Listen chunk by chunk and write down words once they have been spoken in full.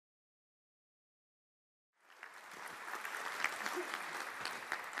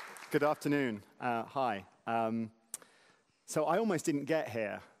Good afternoon. Hi. So I almost didn't get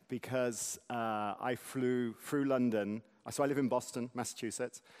here because I flew through London. So I live in Boston,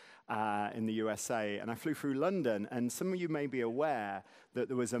 Massachusetts, in the USA, and I flew through London, and some of you may be aware that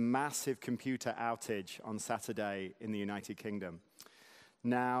there was a massive computer outage on Saturday in the United Kingdom.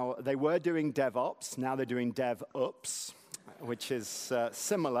 Now, they were doing DevOps, now they're doing DevOps, which is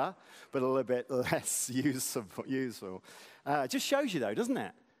similar, but a little bit less useful. Just shows you, though, doesn't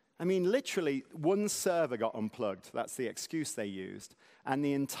it? I mean, literally, one server got unplugged. That's the excuse they used. And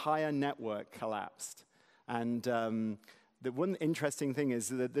the entire network collapsed. And the one interesting thing is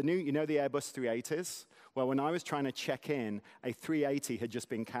that the new, you know the Airbus 380s? Well, when I was trying to check in, a 380 had just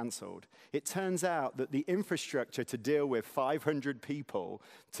been canceled. It turns out that the infrastructure to deal with 500 people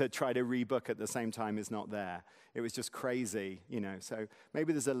to try to rebook at the same time is not there. It was just crazy, you know. So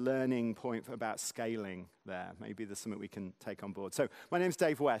maybe there's a learning point about scaling there. Maybe there's something we can take on board. So my name's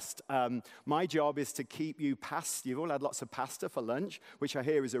Dave West. My job is to keep you past. You've all had lots of pasta for lunch, which I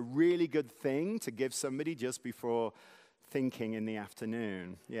hear is a really good thing to give somebody just before thinking in the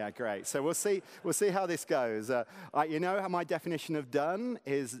afternoon. Yeah, great. So we'll see how this goes. You know how my definition of done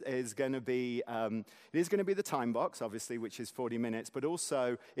is going to be, it is going to be the time box, obviously, which is 40 minutes, but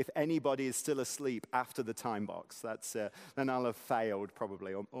also if anybody is still asleep after the time box, that's then I'll have failed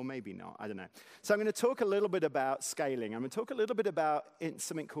probably, or maybe not, I don't know. So I'm going to talk a little bit about scaling. I'm going to talk a little bit about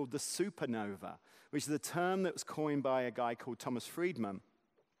something called the supernova, which is a term that was coined by a guy called Thomas Friedman,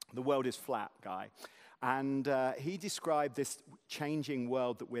 the world is flat guy. And he described this changing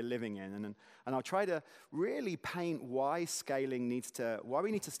world that we're living in. And I'll try to really paint why we need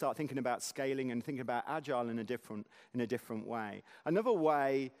to start thinking about scaling and thinking about agile in a different way. Another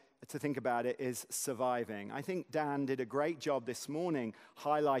way to think about it is surviving. I think Dan did a great job this morning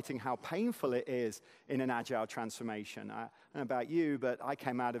highlighting how painful it is in an agile transformation. I don't know about you, but I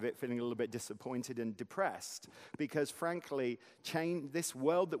came out of it feeling a little bit disappointed and depressed because, frankly, this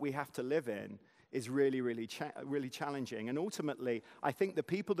world that we have to live in is really challenging. And ultimately, I think the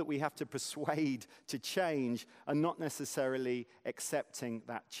people that we have to persuade to change are not necessarily accepting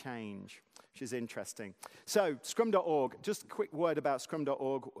that change, which is interesting. So, Scrum.org, just a quick word about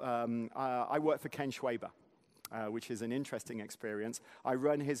Scrum.org. I work for Ken Schwaber, which is an interesting experience. I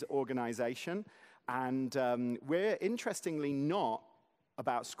run his organization, and we're interestingly not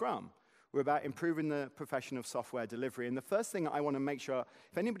about Scrum. We're about improving the profession of software delivery. And the first thing I want to make sure,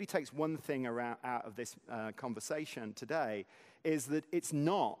 if anybody takes one thing out of this conversation today, is that it's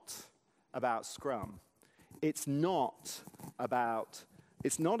not about Scrum. It's not about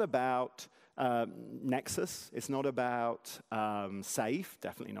Nexus. It's not about safe.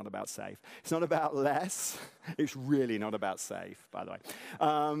 Definitely not about safe. It's not about less. It's really not about safe, by the way.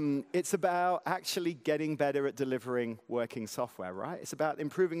 It's about actually getting better at delivering working software, right? It's about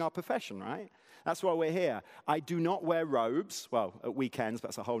improving our profession, right? That's why we're here. I do not wear robes. Well, at weekends,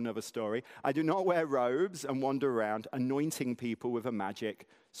 that's a whole nother story. I do not wear robes and wander around anointing people with a magic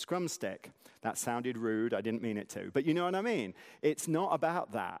Scrum stick. That sounded rude. I didn't mean it to. But you know what I mean? It's not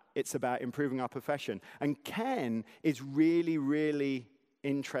about that. It's about improving our profession. And Ken is really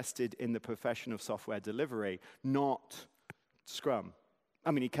interested in the profession of software delivery, not Scrum.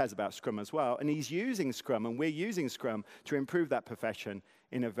 I mean, he cares about Scrum as well. And he's using Scrum, and we're using Scrum to improve that profession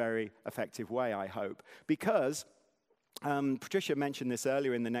in a very effective way, I hope. Because Patricia mentioned this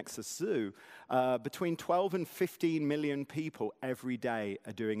earlier in the Nexus Zoo. Between 12 and 15 million people every day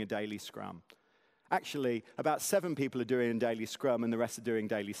are doing a daily Scrum. Actually, about 7 people are doing a daily Scrum, and the rest are doing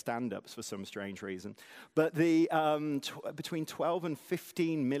daily stand-ups for some strange reason. But between 12 and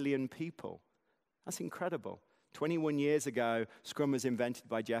 15 million people, that's incredible. 21 years ago, Scrum was invented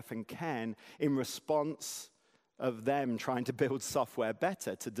by Jeff and Ken in response of them trying to build software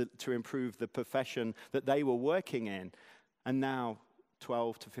better to improve the profession that they were working in. And now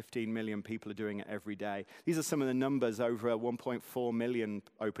 12 to 15 million people are doing it every day. These are some of the numbers: over 1.4 million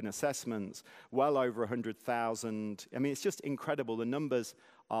open assessments, well over 100,000. I mean, it's just incredible. The numbers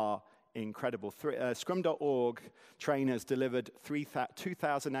are incredible. Scrum.org trainers delivered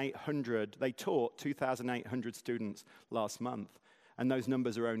 2,800. They taught 2,800 students last month. And those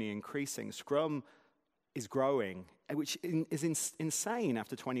numbers are only increasing. Scrum is growing, which is insane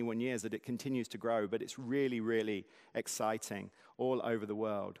after 21 years that it continues to grow, but it's really exciting all over the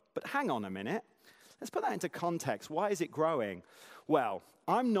world. But hang on a minute. Let's put that into context. Why is it growing? Well,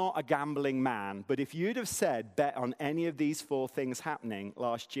 I'm not a gambling man, but if you'd have said bet on any of these 4 things happening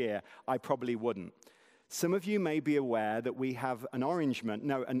last year, I probably wouldn't. Some of you may be aware that we have an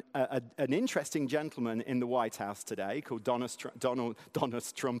an interesting gentleman in the White House today called Donus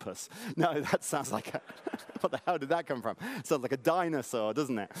Trumpus. No, that sounds like what the hell did that come from? Sounds like a dinosaur,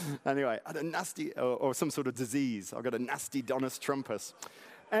 doesn't it? Anyway, a nasty, or some sort of disease. I've got a nasty Donus Trumpus.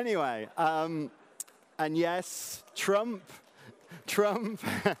 Anyway, and yes, Trump.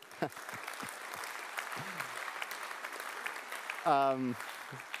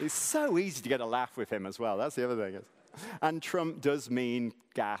 It's so easy to get a laugh with him as well. That's the other thing. And Trump does mean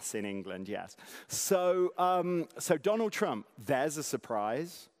gas in England, yes. So Donald Trump, there's a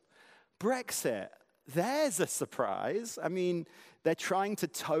surprise. Brexit, there's a surprise. I mean, they're trying to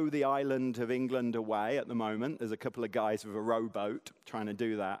tow the island of England away at the moment. There's a couple of guys with a rowboat trying to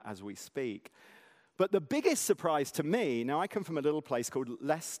do that as we speak. But the biggest surprise to me, now I come from a little place called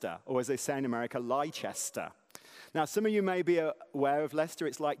Leicester, or as they say in America, Leicester. Now, some of you may be aware of Leicester.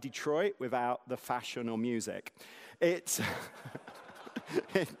 It's like Detroit without the fashion or music. It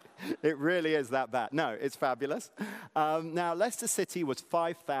really is that bad. No, it's fabulous. Now, Leicester City was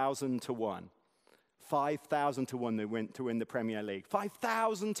 5,000 to 1. 5,000 to 1 they went to win the Premier League.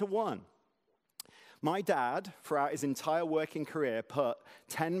 5,000 to 1. My dad, throughout his entire working career, put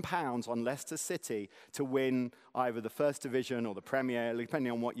 £10 on Leicester City to win either the First Division or the Premier League,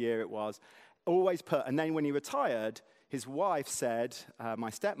 depending on what year it was. Always put, and then when he retired, his wife said, my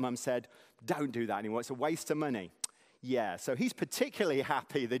stepmom said, don't do that anymore, it's a waste of money. Yeah, so he's particularly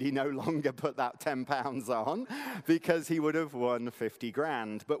happy that he no longer put that £10 on because he would have won 50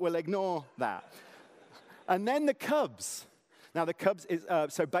 grand, but we'll ignore that. And then the Cubs. Now the Cubs,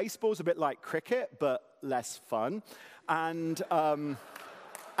 so baseball's a bit like cricket, but less fun. And a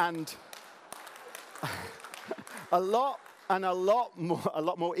lot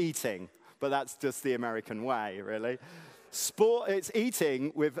more eating. But that's just the American way, really. Sport, it's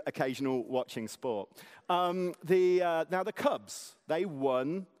eating with occasional watching sport. Now the Cubs, they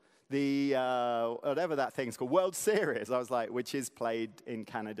won the, whatever that thing's called, World Series. I was like, which is played in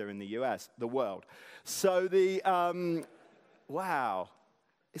Canada and the US, the world. So wow,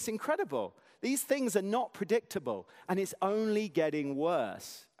 it's incredible. These things are not predictable, and it's only getting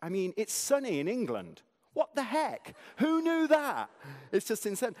worse. I mean, it's sunny in England. What the heck? Who knew that? It's just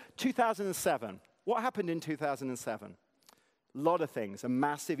insane. 2007. What happened in 2007? A lot of things. A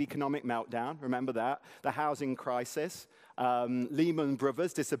massive economic meltdown. Remember that? The housing crisis. Lehman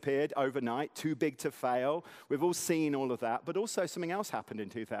Brothers disappeared overnight. Too big to fail. We've all seen all of that. But also something else happened in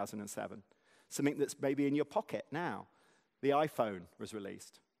 2007. Something that's maybe in your pocket now. The iPhone was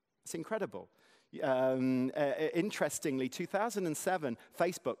released. It's incredible. Interestingly, 2007,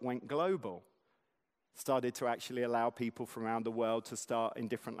 Facebook went global. Started to actually allow people from around the world to start in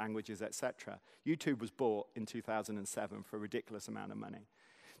different languages, etc. YouTube was bought in 2007 for a ridiculous amount of money.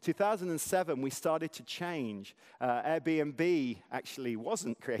 2007, we started to change. Airbnb actually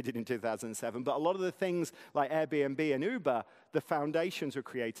wasn't created in 2007, but a lot of the things like Airbnb and Uber, the foundations were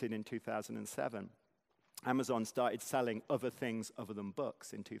created in 2007. Amazon started selling other things other than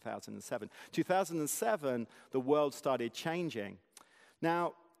books in 2007. 2007, the world started changing.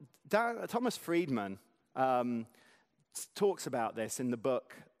 Now, Thomas Friedman talks about this in the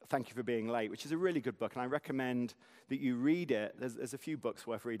book, Thank You for Being Late, which is a really good book, and I recommend that you read it. There's a few books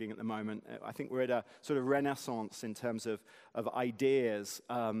worth reading at the moment. I think we're at a sort of renaissance in terms of ideas.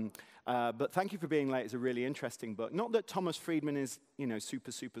 But Thank You for Being Late is a really interesting book. Not that Thomas Friedman is,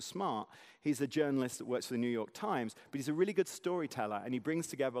 super, super smart. He's a journalist that works for the New York Times, but he's a really good storyteller, and he brings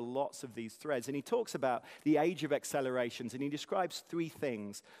together lots of these threads. And he talks about the age of accelerations, and he describes 3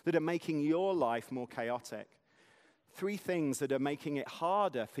 things that are making your life more chaotic. 3 things that are making it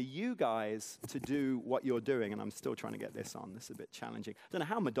harder for you guys to do what you're doing. And I'm still trying to get this on. This is a bit challenging. I don't know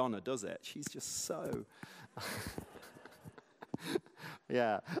how Madonna does it. She's just so...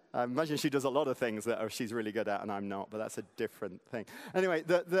 Yeah, I imagine she does a lot of things that she's really good at and I'm not, but that's a different thing. Anyway,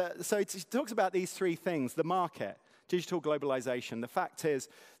 so he talks about these 3 things. The market, digital globalization. The fact is,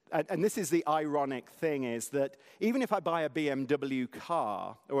 and this is the ironic thing, is that even if I buy a BMW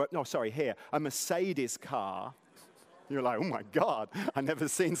car, a Mercedes car, you're like, oh my God, I've never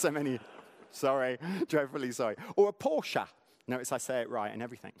seen so many. Sorry, dreadfully sorry. Or a Porsche. Notice I say it right and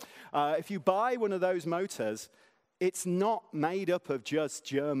everything. If you buy one of those motors, it's not made up of just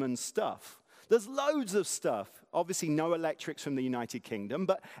German stuff. There's loads of stuff. Obviously, no electrics from the United Kingdom,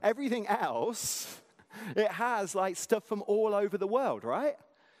 but everything else, it has like stuff from all over the world, right?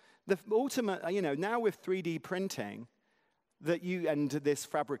 The ultimate, now with 3D printing, and this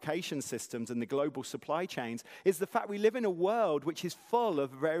fabrication systems and the global supply chains, is the fact we live in a world which is full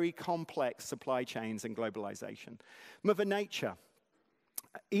of very complex supply chains and globalization. Mother Nature.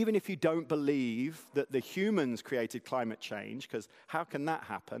 even if you don't believe that the humans created climate change, because how can that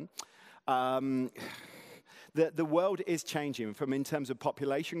happen? The world is changing from in terms of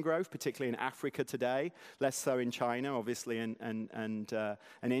population growth, particularly in Africa today, less so in China, obviously, and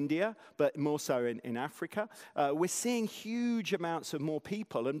India, but more so in Africa. We're seeing huge amounts of more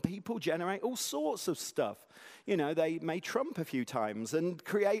people, and people generate all sorts of stuff. You know, they may trump a few times and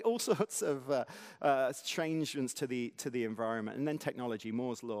create all sorts of changements to the environment. And then technology,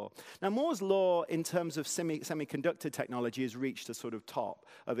 Moore's Law. Now, Moore's Law, in terms of semiconductor technology, has reached a sort of top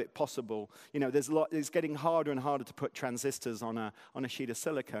of it possible. You know, it's getting harder and harder to put transistors on a sheet of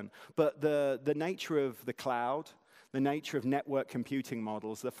silicon. But the nature of the cloud, the nature of network computing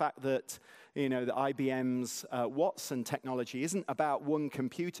models, the fact that, you know, the IBM's Watson technology isn't about one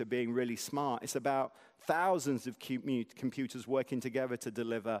computer being really smart. It's about thousands of computers working together to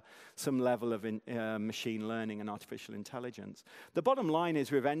deliver some level of machine learning and artificial intelligence. The bottom line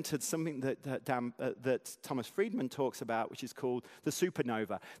is we've entered something that Thomas Friedman talks about, which is called the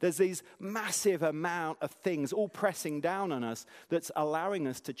supernova. There's these massive amount of things all pressing down on us that's allowing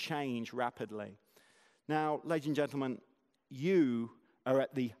us to change rapidly. Now, ladies and gentlemen, you are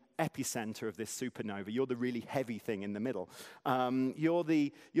at the epicenter of this supernova. You're the really heavy thing in the middle. You're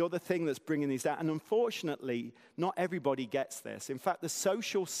the thing that's bringing these down. And unfortunately, not everybody gets this. In fact, the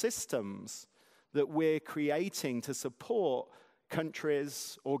social systems that we're creating to support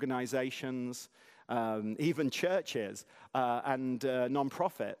countries, organizations, even churches and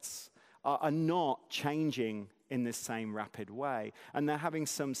nonprofits are not changing in this same rapid way. And they're having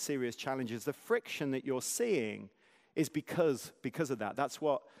some serious challenges. The friction that you're seeing is because of that. That's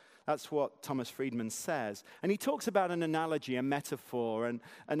what Thomas Friedman says. And he talks about an analogy, a metaphor, and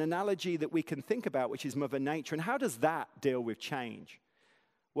an analogy that we can think about, which is Mother Nature. And how does that deal with change?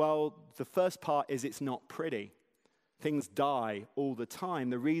 Well, the first part is it's not pretty. Things die all the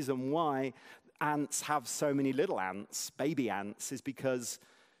time. The reason why ants have so many little ants, baby ants, is because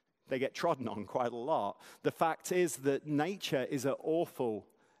they get trodden on quite a lot. The fact is that nature is an awful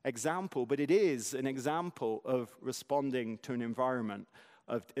example, but it is an example of responding to an environment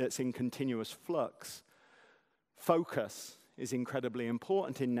that's in continuous flux. Focus is incredibly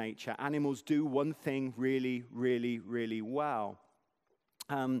important in nature. Animals do one thing really, really, really well.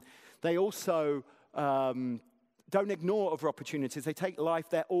 They also don't ignore other opportunities. They take life.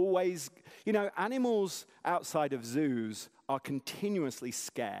 They're always, you know, animals outside of zoos are continuously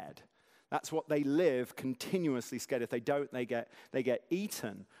scared. That's what they live, continuously scared. If they don't, they get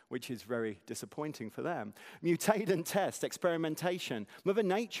eaten, which is very disappointing for them. Mutate and test, experimentation. Mother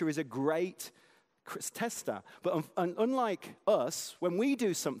Nature is a great tester. But unlike us, when we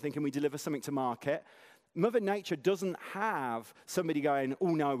do something and we deliver something to market, Mother Nature doesn't have somebody going,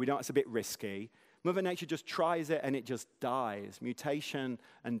 oh no, we don't, it's a bit risky. Mother Nature just tries it and it just dies. Mutation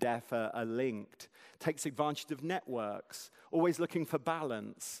and death are linked. Takes advantage of networks, always looking for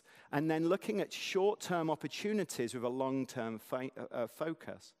balance, and then looking at short-term opportunities with a long-term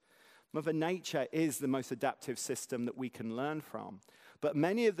focus. Mother Nature is the most adaptive system that we can learn from. But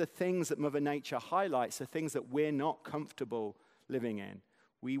many of the things that Mother Nature highlights are things that we're not comfortable living in.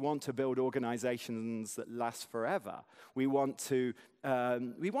 We want to build organizations that last forever. We want to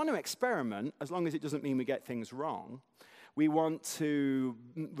experiment, as long as it doesn't mean we get things wrong. We want to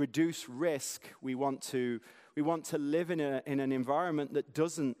reduce risk. We want to live in an environment that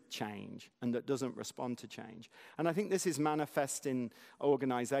doesn't change and that doesn't respond to change. And I think this is manifest in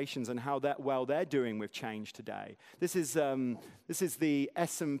organizations and how well they're doing with change today. This is the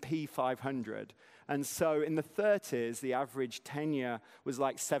S&P 500. And so in the 30s, the average tenure was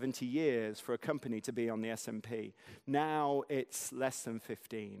like 70 years for a company to be on the S&P. Now it's less than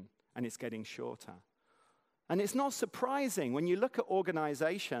 15, and it's getting shorter. And it's not surprising. When you look at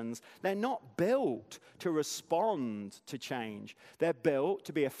organizations, they're not built to respond to change. They're built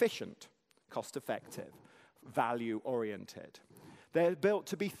to be efficient, cost-effective, value-oriented. They're built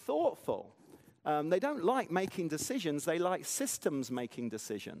to be thoughtful. They don't like making decisions. They like systems making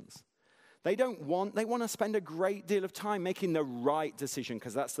decisions. They want to spend a great deal of time making the right decision,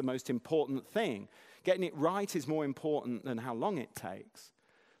 because that's the most important thing. Getting it right is more important than how long it takes.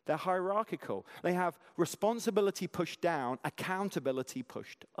 They're hierarchical. They have responsibility pushed down, accountability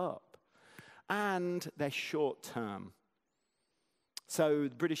pushed up. And they're short-term. So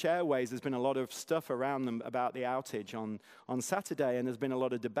British Airways, there's been a lot of stuff around them about the outage on Saturday, and there's been a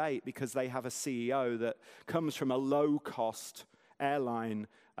lot of debate because they have a CEO that comes from a low-cost airline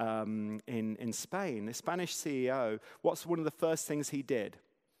in Spain. The Spanish CEO, what's one of the first things he did?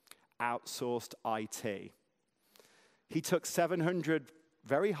 Outsourced IT. He took 700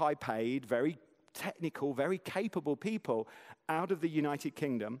 very high-paid, very technical, very capable people out of the United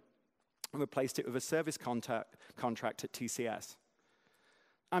Kingdom and replaced it with a service contract at TCS.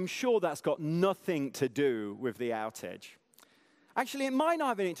 I'm sure that's got nothing to do with the outage. Actually, it might not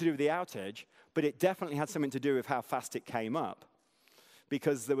have anything to do with the outage, but it definitely had something to do with how fast it came up.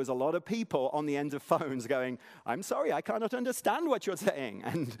 Because there was a lot of people on the end of phones going, I'm sorry, I cannot understand what you're saying.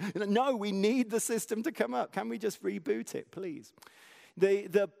 And no, we need the system to come up. Can we just reboot it, please?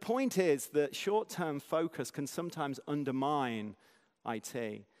 The point is that short-term focus can sometimes undermine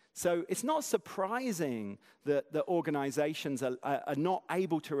IT. So it's not surprising that the organizations are not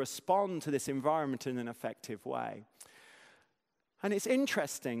able to respond to this environment in an effective way. And it's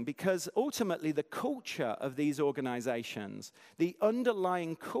interesting because ultimately the culture of these organizations, the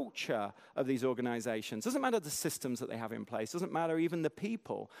underlying culture of these organizations, doesn't matter the systems that they have in place, doesn't matter even the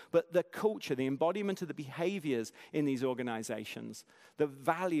people, but the culture, the embodiment of the behaviors in these organizations, the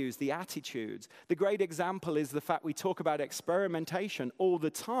values, the attitudes. The great example is the fact we talk about experimentation all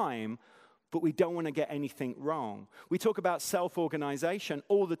the time, but we don't want to get anything wrong. We talk about self-organization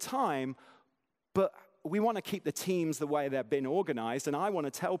all the time, but we want to keep the teams the way they've been organized, and I want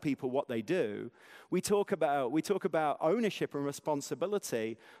to tell people what they do. We talk about ownership and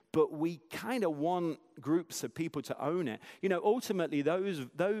responsibility, but we kind of want groups of people to own it. You know, ultimately,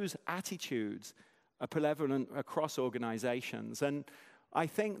 those attitudes are prevalent across organizations. And I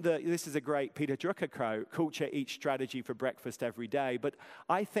think that this is a great Peter Drucker quote, culture eats strategy for breakfast every day. But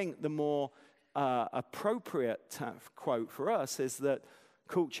I think the more appropriate quote for us is that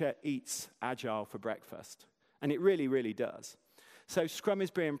culture eats agile for breakfast. And it really, really does. So Scrum is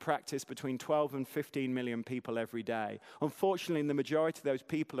being practiced between 12 and 15 million people every day. Unfortunately, the majority of those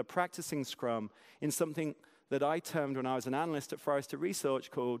people are practicing Scrum in something that I termed when I was an analyst at Forrester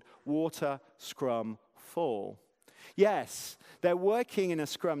Research called water, Scrum, fall. Yes, they're working in a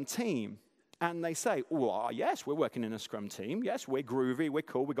Scrum team. And they say, well, yes, we're working in a Scrum team. Yes, we're groovy, we're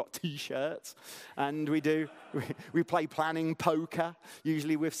cool, we've got T-shirts. And we play planning poker,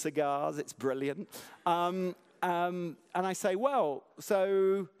 usually with cigars. It's brilliant. And I say, well,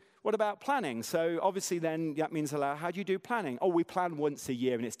 so what about planning? So obviously then that means, how do you do planning? Oh, we plan once a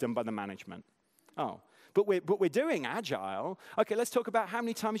year and it's done by the management. Oh, but we're doing agile. Okay, let's talk about how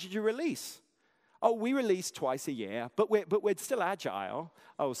many times did you release? Oh, we release twice a year, but we're still agile.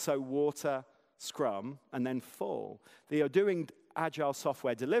 Oh, so water, Scrum, and then fall. They are doing agile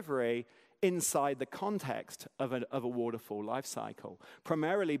software delivery inside the context of a waterfall lifecycle,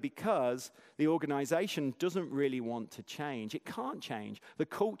 primarily because the organization doesn't really want to change. It can't change. The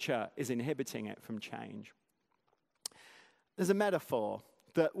culture is inhibiting it from change. There's a metaphor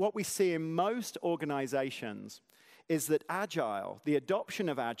that what we see in most organizations is that agile, the adoption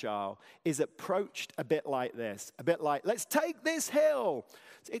of agile, is approached a bit like this, a bit like, let's take this hill.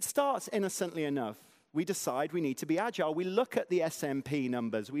 It starts innocently enough. We decide we need to be agile. We look at the SMP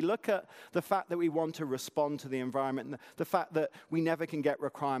numbers. We look at the fact that we want to respond to the environment, and the fact that we never can get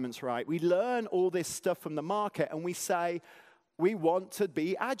requirements right. We learn all this stuff from the market, and we say, we want to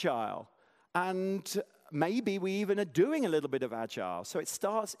be agile. And maybe we even are doing a little bit of agile. So it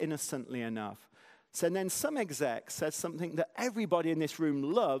starts innocently enough. So then some exec says something that everybody in this room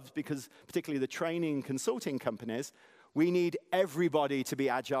loves, because particularly the training and consulting companies, we need everybody to be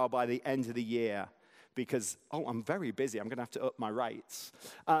agile by the end of the year. Because, oh, I'm very busy, I'm going to have to up my rates,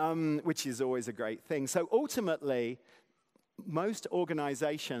 which is always a great thing. So ultimately, most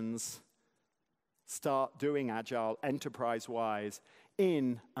organizations start doing agile enterprise-wise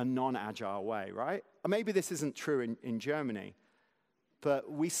in a non-agile way, right? Maybe this isn't true in Germany, but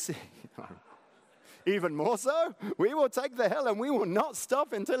we see... Even more so, we will take the hill and we will not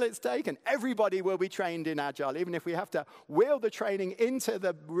stop until it's taken. Everybody will be trained in agile, even if we have to wheel the training into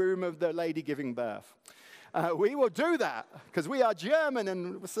the room of the lady giving birth. We will do that because we are German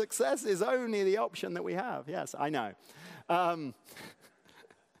and success is only the option that we have. Yes, I know.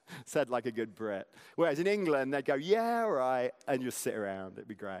 Said like a good Brit. Whereas in England, they'd go, yeah, right, and just sit around. It'd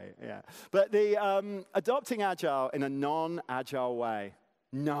be great, yeah. But the adopting agile in a non-agile way,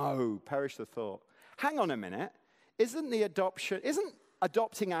 no, perish the thought. Hang on a minute, isn't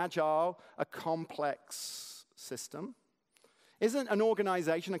adopting agile a complex system? Isn't an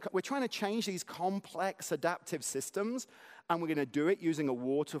organization, we're trying to change these complex adaptive systems, and we're going to do it using a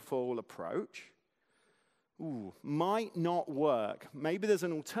waterfall approach? Ooh, might not work. Maybe there's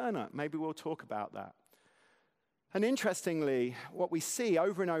an alternate. Maybe we'll talk about that. And interestingly, what we see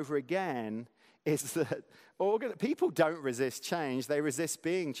over and over again is that people don't resist change, they resist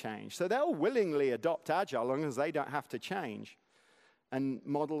being changed. So they'll willingly adopt agile as long as they don't have to change. And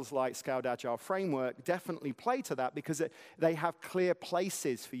models like Scaled Agile Framework definitely play to that because they have clear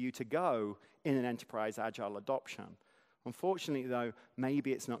places for you to go in an enterprise agile adoption. Unfortunately, though,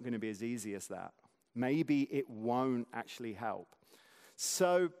 maybe it's not going to be as easy as that. Maybe it won't actually help.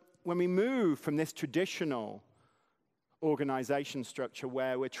 So when we move from this traditional organization structure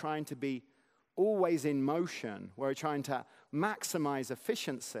where we're trying to be always in motion, where we're trying to maximize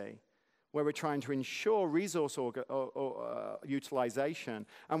efficiency, where we're trying to ensure resource utilization,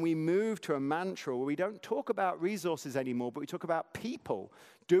 and we move to a mantra where we don't talk about resources anymore, but we talk about people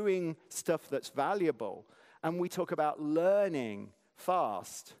doing stuff that's valuable, and we talk about learning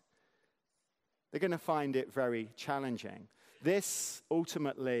fast, they're going to find it very challenging. This,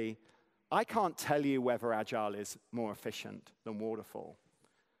 ultimately, I can't tell you whether Agile is more efficient than Waterfall.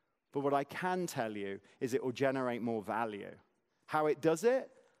 But what I can tell you is it will generate more value. How it does it?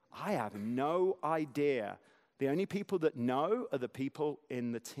 I have no idea. The only people that know are the people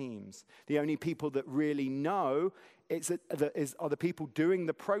in the teams. The only people that really know are the people doing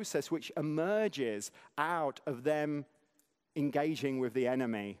the process, which emerges out of them engaging with the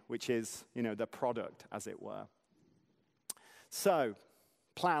enemy, which is, the product, as it were. So,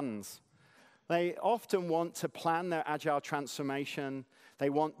 plans. They often want to plan their agile transformation. They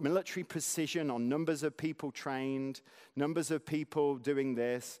want military precision on numbers of people trained, numbers of people doing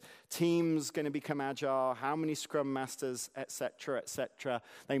this, teams going to become agile, how many scrum masters, et cetera, et cetera.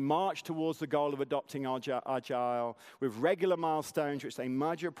 They march towards the goal of adopting agile with regular milestones, which they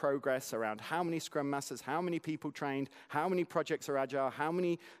measure progress around how many scrum masters, how many people trained, how many projects are agile, how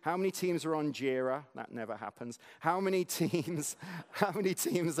many teams are on Jira. That never happens. How many teams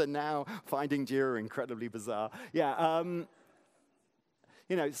are now finding Jira incredibly bizarre? Yeah.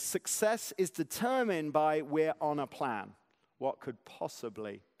 Success is determined by we're on a plan. What could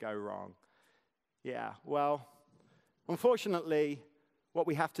possibly go wrong? Yeah, well, unfortunately, what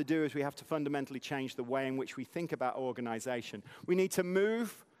we have to do is we have to fundamentally change the way in which we think about organization. We need to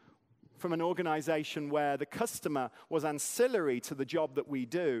move from an organization where the customer was ancillary to the job that we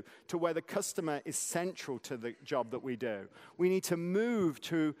do to where the customer is central to the job that we do. We need to move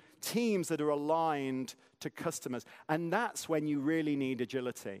to teams that are aligned to customers, and that's when you really need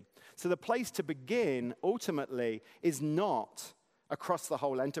agility. So the place to begin, ultimately, is not across the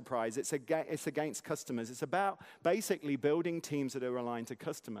whole enterprise. It's against customers. It's about basically building teams that are aligned to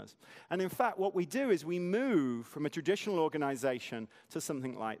customers. And in fact, what we do is we move from a traditional organization to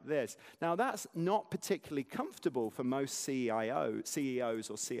something like this. Now, that's not particularly comfortable for most CEOs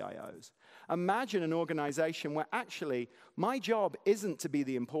or CIOs. Imagine an organization where actually my job isn't to be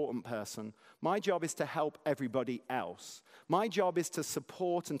the important person. My job is to help everybody else. My job is to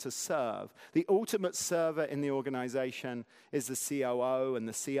support and to serve. The ultimate server in the organization is the COO and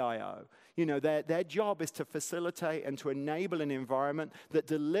the CIO. Their job is to facilitate and to enable an environment that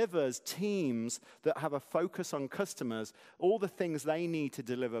delivers teams that have a focus on customers, all the things they need to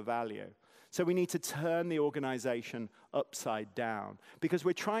deliver value. So we need to turn the organization upside down because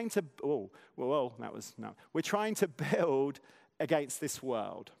we're trying to, we're trying to build against this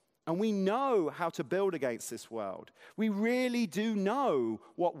world. And we know how to build against this world. We really do know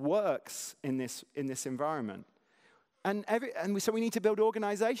what works in this environment. So we need to build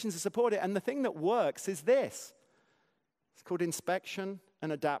organizations to support it. And the thing that works is this. It's called inspection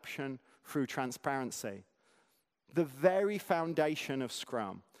and adaptation through transparency. The very foundation of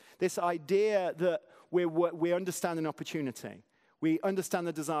Scrum. This idea that we understand an opportunity. We understand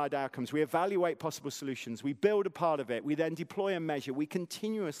the desired outcomes. We evaluate possible solutions. We build a part of it. We then deploy and measure. We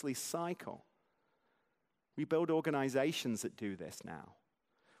continuously cycle. We build organizations that do this now.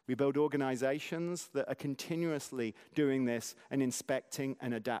 We build organizations that are continuously doing this and inspecting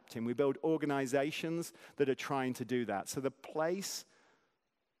and adapting. We build organizations that are trying to do that. So the place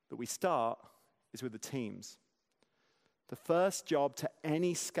that we start is with the teams. The first job to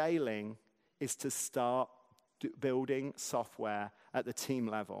any scaling is to start building software at the team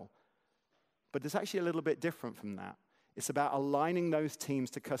level. But it's actually a little bit different from that. It's about aligning those teams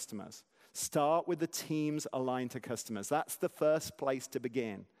to customers. Start with the teams aligned to customers. That's the first place to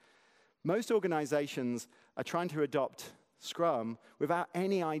begin. Most organizations are trying to adopt Scrum without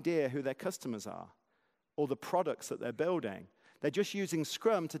any idea who their customers are or the products that they're building. They're just using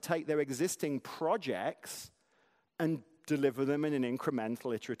Scrum to take their existing projects and deliver them in an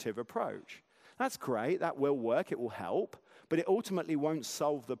incremental, iterative approach. That's great. That will work. It will help. But it ultimately won't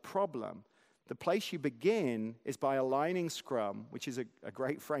solve the problem. The place you begin is by aligning Scrum, which is a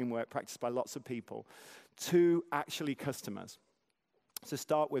great framework practiced by lots of people, to actually customers. So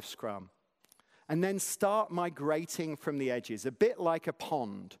start with Scrum. And then start migrating from the edges, a bit like a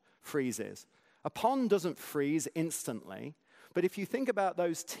pond freezes. A pond doesn't freeze instantly, But if you think about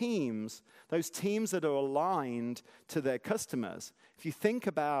those teams that are aligned to their customers, if you think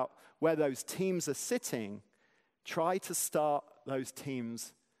about where those teams are sitting, try to start those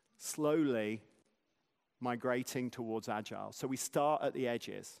teams slowly migrating towards Agile. So we start at the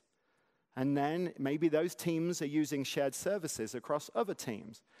edges. And then maybe those teams are using shared services across other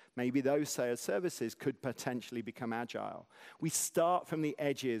teams. Maybe those shared services could potentially become Agile. We start from the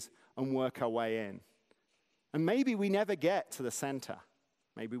edges and work our way in. And maybe we never get to the center.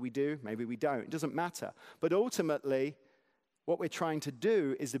 Maybe we do, maybe we don't. It doesn't matter. But ultimately, what we're trying to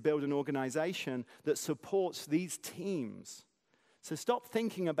do is to build an organization that supports these teams. So stop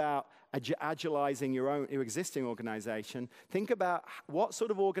thinking about agilizing your existing organization. Think about what sort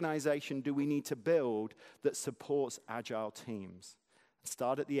of organization do we need to build that supports agile teams.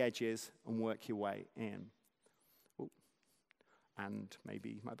 Start at the edges and work your way in. Ooh. And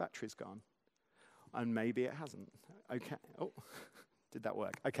maybe my battery's gone. And maybe it hasn't. Okay. Oh, did that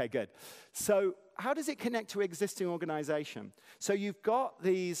work? Okay, good. So how does it connect to existing organization? So you've got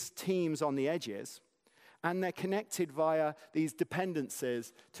these teams on the edges, and they're connected via these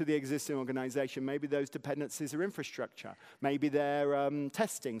dependencies to the existing organization. Maybe those dependencies are infrastructure. Maybe they're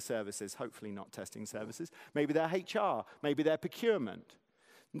testing services, hopefully not testing services. Maybe they're HR. Maybe they're procurement.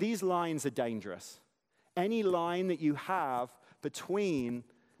 These lines are dangerous. Any line that you have between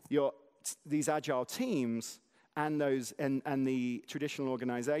these agile teams and the traditional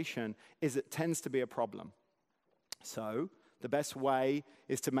organization tends to be a problem. So the best way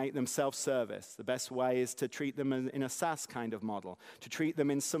is to make them self-service. The best way is to treat them in a SaaS kind of model, to treat them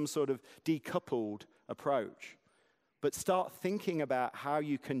in some sort of decoupled approach. But start thinking about how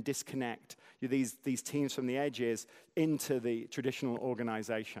you can disconnect these teams from the edges into the traditional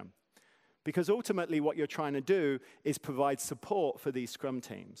organization. Because ultimately what you're trying to do is provide support for these Scrum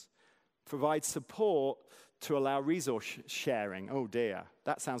teams. Provide support to allow resource sharing. Oh dear,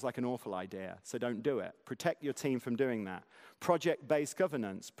 that sounds like an awful idea, so don't do it. Protect your team from doing that. Project-based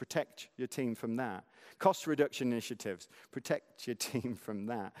governance, protect your team from that. Cost reduction initiatives, protect your team from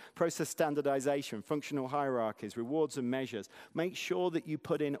that. Process standardization, functional hierarchies, rewards and measures. Make sure that you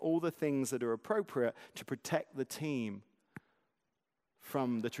put in all the things that are appropriate to protect the team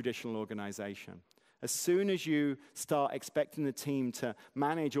from the traditional organization. As soon as you start expecting the team to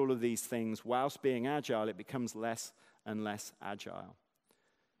manage all of these things whilst being agile, it becomes less and less agile.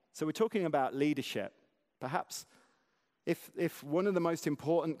 So we're talking about leadership. Perhaps if one of the most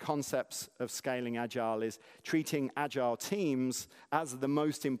important concepts of scaling agile is treating agile teams as the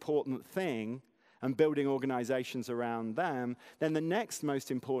most important thing and building organizations around them, then the next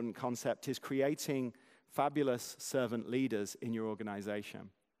most important concept is creating fabulous servant leaders in your organization.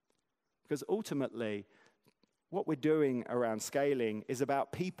 Because ultimately, what we're doing around scaling is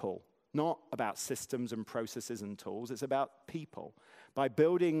about people, not about systems and processes and tools. It's about people. By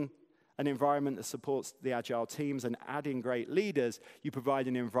building an environment that supports the agile teams and adding great leaders, you provide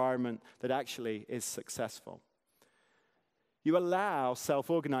an environment that actually is successful. You allow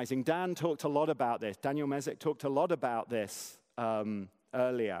self-organizing. Dan talked a lot about this. Daniel Mezek talked a lot about this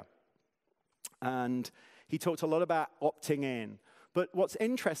earlier. And he talked a lot about opting in. But what's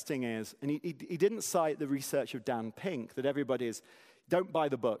interesting is, and he didn't cite the research of Dan Pink, that everybody is, don't buy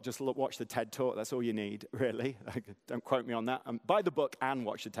the book, just watch the TED Talk, that's all you need, really. Don't quote me on that. Buy the book and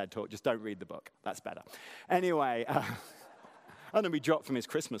watch the TED Talk, just don't read the book. That's better. Anyway, I'm going to be dropped from his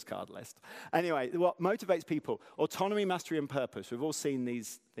Christmas card list. Anyway, what motivates people? Autonomy, mastery, and purpose. We've all seen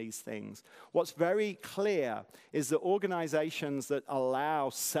these things. What's very clear is that organizations that allow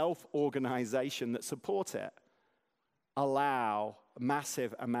self-organization, that support it, allow a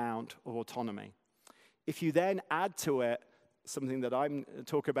massive amount of autonomy. If you then add to it something that I'm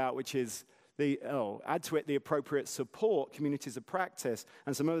talking about, which is add to it the appropriate support, communities of practice,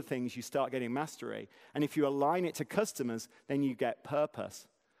 and some other things, you start getting mastery. And if you align it to customers, then you get purpose.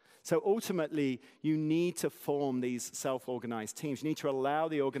 So ultimately, you need to form these self-organized teams. You need to allow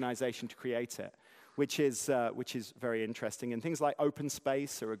the organization to create it, which is very interesting. And things like open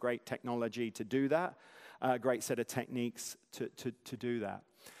space are a great technology to do that. A great set of techniques to do that.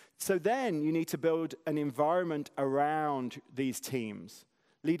 So then you need to build an environment around these teams,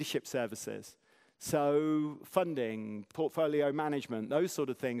 leadership services. So funding, portfolio management, those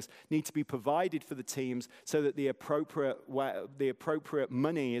sort of things need to be provided for the teams so that the appropriate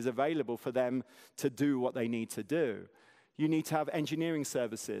money is available for them to do what they need to do. You need to have engineering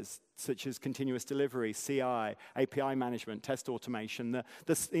services, such as continuous delivery, CI, API management, test automation. The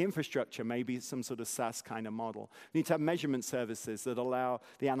infrastructure may be some sort of SaaS kind of model. You need to have measurement services that allow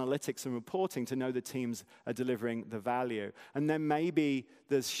the analytics and reporting to know the teams are delivering the value. And then maybe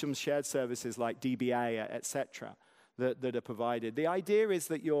there's some shared services like DBA, et cetera, that are provided. The idea is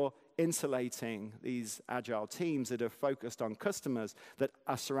that you're insulating these agile teams that are focused on customers, that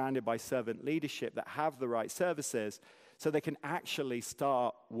are surrounded by servant leadership, that have the right services, so they can actually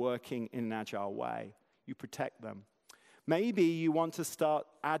start working in an agile way. You protect them. Maybe you want to start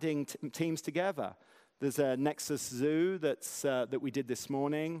adding teams together. There's a Nexus Zoo that we did this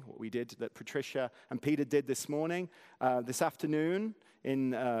morning, that Patricia and Peter did this morning. This afternoon,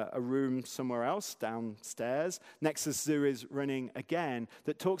 in a room somewhere else downstairs, Nexus Zoo is running again,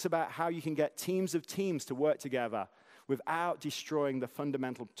 that talks about how you can get teams of teams to work together without destroying the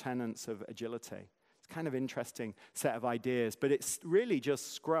fundamental tenets of agility. It's kind of interesting set of ideas, but it's really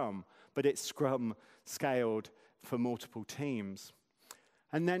just Scrum, but it's Scrum scaled for multiple teams.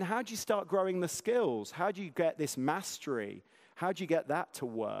 And then how do you start growing the skills? How do you get this mastery? How do you get that to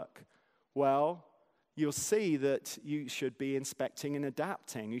work? Well, you'll see that you should be inspecting and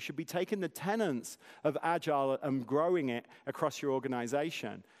adapting. You should be taking the tenets of Agile and growing it across your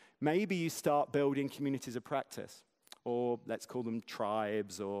organization. Maybe you start building communities of practice, or let's call them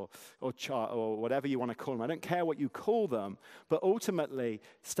tribes, or whatever you want to call them. I don't care what you call them, but ultimately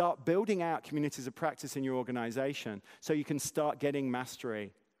start building out communities of practice in your organization so you can start getting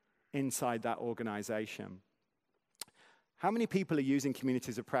mastery inside that organization. How many people are using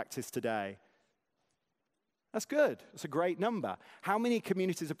communities of practice today? That's good. That's a great number. How many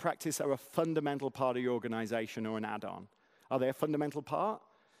communities of practice are a fundamental part of your organization or an add-on? Are they a fundamental part?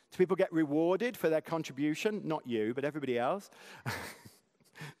 Do people get rewarded for their contribution? Not you, but everybody else.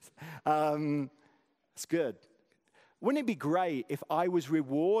 It's good. Wouldn't it be great if I was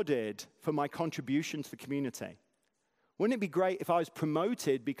rewarded for my contribution to the community? Wouldn't it be great if I was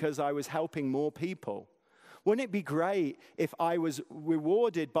promoted because I was helping more people? Wouldn't it be great if I was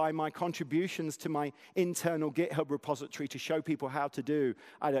rewarded by my contributions to my internal GitHub repository to show people how to do,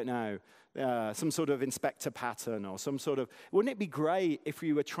 I don't know, some sort of inspector pattern or some sort of... Wouldn't it be great if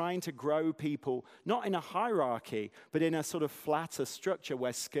we were trying to grow people, not in a hierarchy, but in a sort of flatter structure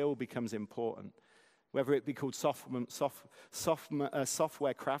where skill becomes important? Whether it be called software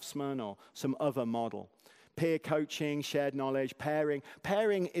craftsman or some other model. Peer coaching, shared knowledge, pairing.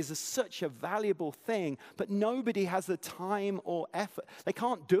 Pairing is such a valuable thing, but nobody has the time or effort. They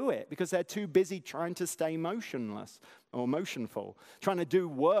can't do it because they're too busy trying to stay motionless or motionful, trying to do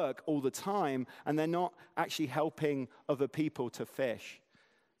work all the time, and they're not actually helping other people to fish.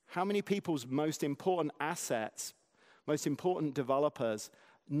 How many people's most important assets, most important developers,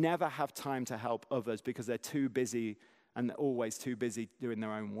 never have time to help others because they're too busy and they're always too busy doing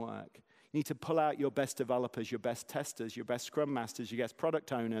their own work? You need to pull out your best developers, your best testers, your best Scrum Masters, your best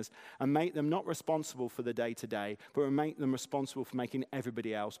product owners, and make them not responsible for the day-to-day, but make them responsible for making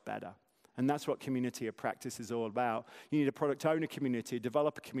everybody else better. And that's what community of practice is all about. You need a product owner community, a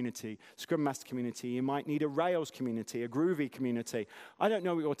developer community, Scrum Master community. You might need a Rails community, a Groovy community. I don't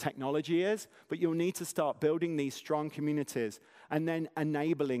know what your technology is, but you'll need to start building these strong communities and then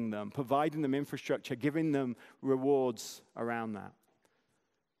enabling them, providing them infrastructure, giving them rewards around that.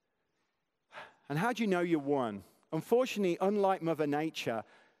 And how do you know you're one? Unfortunately, unlike Mother Nature,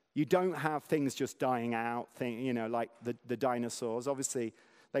 you don't have things just dying out, like the dinosaurs. Obviously,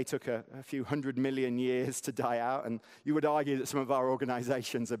 they took a few 100 million years to die out, and you would argue that some of our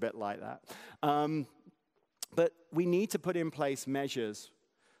organizations are a bit like that. But we need to put in place measures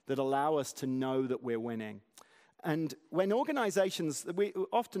that allow us to know that we're winning. And when organizations, I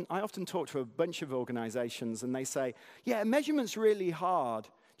often talk to a bunch of organizations, and they say, yeah, measurement's really hard.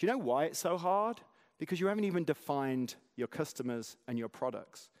 Do you know why it's so hard? Because you haven't even defined your customers and your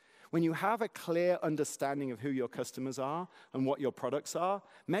products. When you have a clear understanding of who your customers are and what your products are,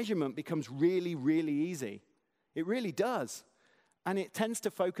 measurement becomes really, really easy. It really does. And it tends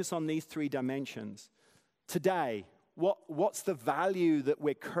to focus on these three dimensions. Today, what's the value that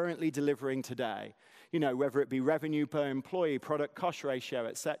we're currently delivering today? Whether it be revenue per employee, product cost ratio,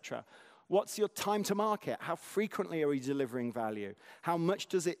 etc. What's your time to market? How frequently are we delivering value? How much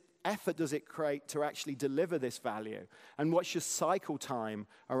effort does it create to actually deliver this value? And what's your cycle time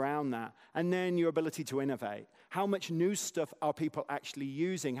around that? And then your ability to innovate. How much new stuff are people actually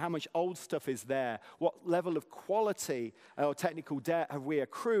using? How much old stuff is there? What level of quality or technical debt have we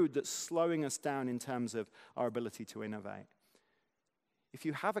accrued that's slowing us down in terms of our ability to innovate? If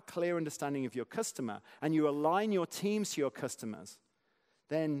you have a clear understanding of your customer and you align your teams to your customers,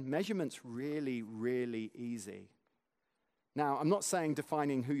 then measurement's really, really easy. Now, I'm not saying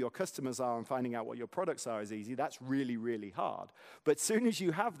defining who your customers are and finding out what your products are is easy. That's really, really hard. But as soon as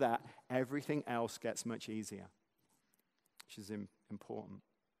you have that, everything else gets much easier, which is important.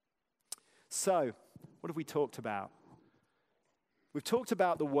 So, what have we talked about? We've talked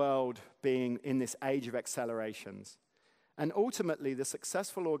about the world being in this age of accelerations. And ultimately, the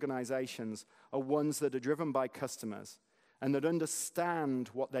successful organizations are ones that are driven by customers and that understand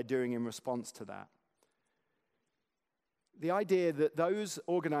what they're doing in response to that. The idea that those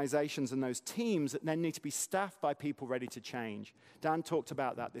organizations and those teams that then need to be staffed by people ready to change. Dan talked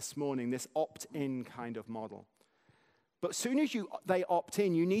about that this morning, this opt-in kind of model. But as soon as they opt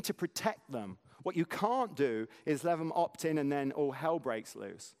in, you need to protect them. What you can't do is let them opt in and then all hell breaks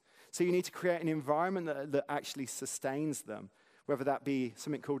loose. So you need to create an environment that actually sustains them, whether that be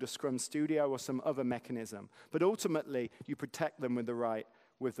something called a Scrum Studio or some other mechanism. But ultimately, you protect them with the right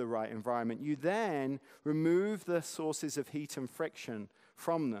environment. You then remove the sources of heat and friction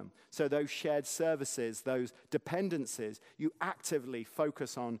from them. So those shared services, those dependencies, you actively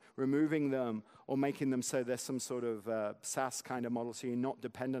focus on removing them or making them so there's some sort of SaaS kind of model so you're not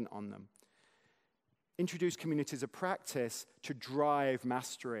dependent on them. Introduce communities of practice to drive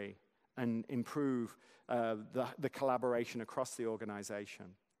mastery and improve the collaboration across the organization.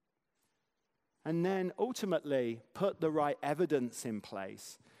 And then ultimately put the right evidence in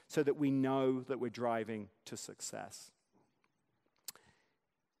place so that we know that we're driving to success.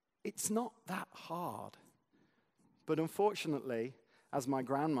 It's not that hard. But unfortunately, as my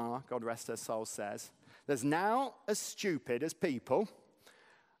grandma, God rest her soul, says, there's now as stupid as people.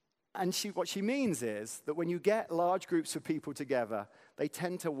 And what she means is that when you get large groups of people together, they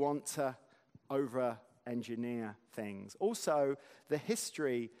tend to want to over-engineer things. Also, the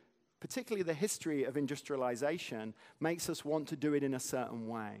history, particularly the history of industrialization, makes us want to do it in a certain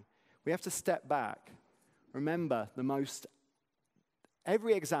way. We have to step back. Remember,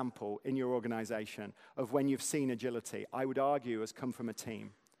 every example in your organization of when you've seen agility, I would argue, has come from a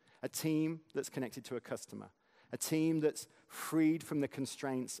team that's connected to a customer, a team that's freed from the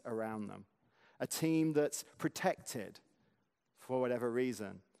constraints around them, a team that's protected for whatever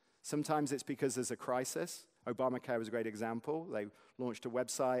reason. Sometimes it's because there's a crisis. Obamacare was a great example. They launched a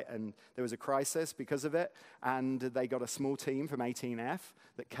website, and there was a crisis because of it, and they got a small team from 18F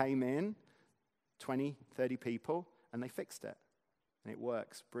that came in, 20, 30 people, and they fixed it. And it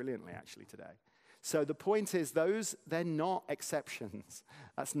works brilliantly, actually, today. So the point is, they're not exceptions.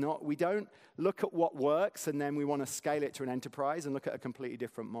 We don't look at what works, and then we want to scale it to an enterprise and look at a completely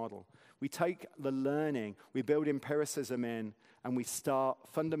different model. We take the learning, we build empiricism in, and we start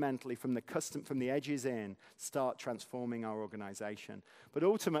fundamentally from the edges in, start transforming our organization. But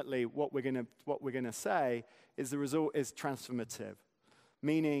ultimately, what we're going to say is the result is transformative,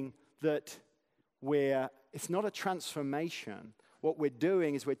 meaning that it's not a transformation. What we're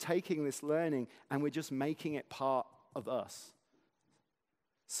doing is we're taking this learning and we're just making it part of us.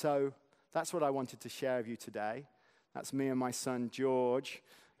 So that's what I wanted to share with you today. That's me and my son, George,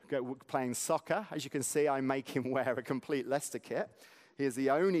 playing soccer. As you can see, I make him wear a complete Leicester kit. He is the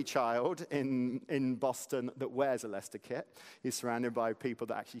only child in Boston that wears a Leicester kit. He's surrounded by people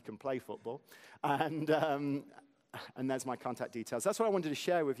that actually can play football. And there's my contact details. That's what I wanted to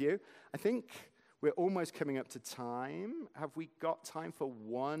share with you. I think we're almost coming up to time. Have we got time for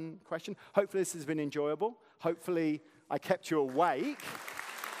one question? Hopefully this has been enjoyable. Hopefully I kept you awake.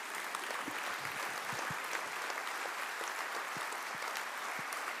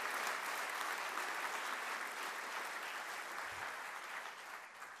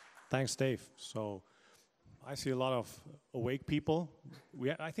 Thanks, Dave. So I see a lot of awake people.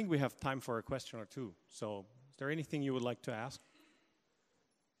 I think we have time for a question or two. So is there anything you would like to ask?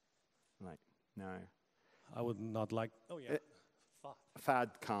 Right. No. I would not like. Oh, yeah. Fad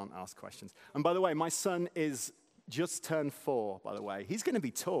can't ask questions. And by the way, my son is just turned 4, by the way. He's going to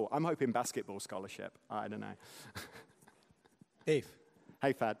be tall. I'm hoping basketball scholarship. I don't know. Dave.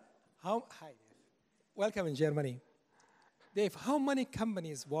 Hey, Fad. Hi, Dave. Welcome in Germany. Dave, how many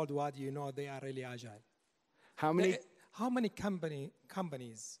companies worldwide you know they are really agile? How many? How many companies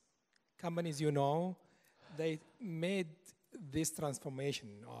you know they made this transformation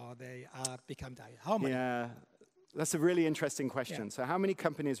or they are become agile? How many? Yeah, that's a really interesting question. Yeah. So how many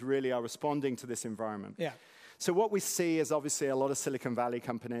companies really are responding to this environment? Yeah. So what we see is obviously a lot of Silicon Valley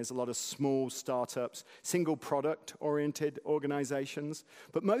companies, a lot of small startups, single product-oriented organizations.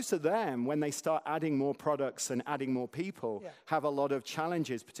 But most of them, when they start adding more products and adding more people, have a lot of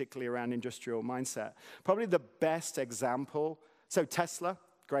challenges, particularly around industrial mindset. Probably the best example, so Tesla,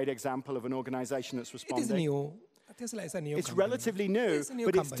 great example of an organization that's responding. It is new. Tesla is a new It's company. relatively new,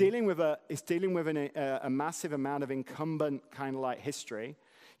 but company. it's dealing with a massive amount of incumbent kind of like history.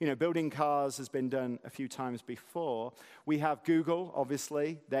 You know, building cars has been done a few times before. We have Google,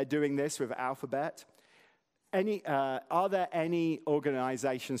 obviously. They're doing this with Alphabet. Are there any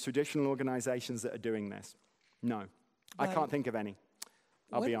organizations, traditional organizations, that are doing this? No. I can't think of any.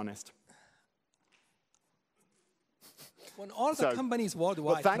 I'll be honest. When all the companies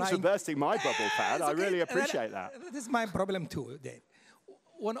worldwide. Well, thanks for bursting my bubble, Pat. I really appreciate that. That is my problem too, Dave.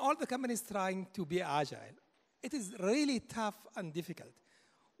 When all the companies trying to be agile, it is really tough and difficult.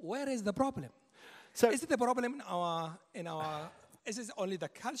 Where is the problem? So is it the problem in our? Is it only the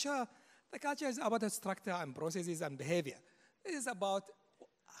culture? The culture is about the structure and processes and behavior. It is about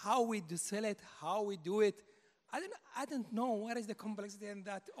how we do sell it, how we do it. I don't know where is the complexity in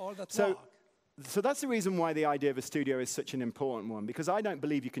that all that work. So that's the reason why the idea of a studio is such an important one, because I don't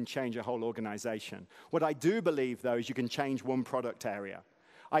believe you can change a whole organization. What I do believe, though, is you can change one product area.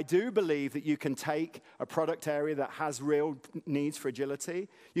 I do believe that you can take a product area that has real needs for agility,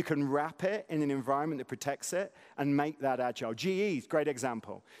 you can wrap it in an environment that protects it, and make that agile. GE is a great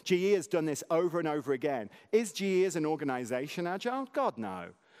example. GE has done this over and over again. Is GE as an organization agile? God, no.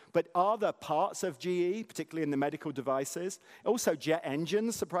 But are there parts of GE, particularly in the medical devices, also jet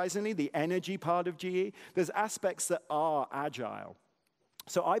engines, surprisingly, the energy part of GE, there's aspects that are agile.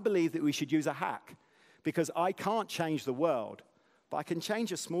 So I believe that we should use a hack, because I can't change the world, but I can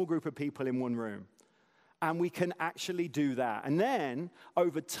change a small group of people in one room. And we can actually do that. And then,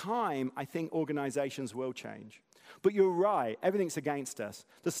 over time, I think organizations will change. But you're right, everything's against us.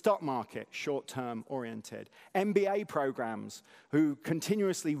 The stock market, short-term oriented. MBA programs who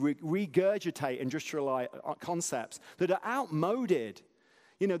continuously regurgitate industrial concepts that are outmoded.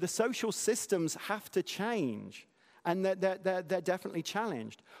 You know, the social systems have to change, and they're definitely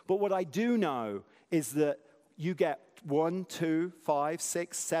challenged. But what I do know is that you get 1, 2, 5,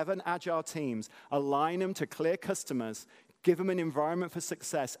 6, 7 agile teams, align them to clear customers, give them an environment for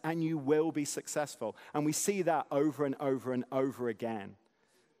success, and you will be successful. And we see that over and over and over again.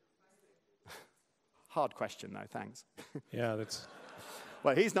 Hard question, though, thanks. Yeah, that's...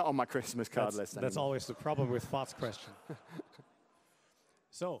 Well, he's not on my Christmas card list anymore. That's always the problem with Fat's question.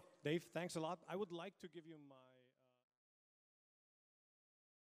 So, Dave, thanks a lot. I would like to give you my...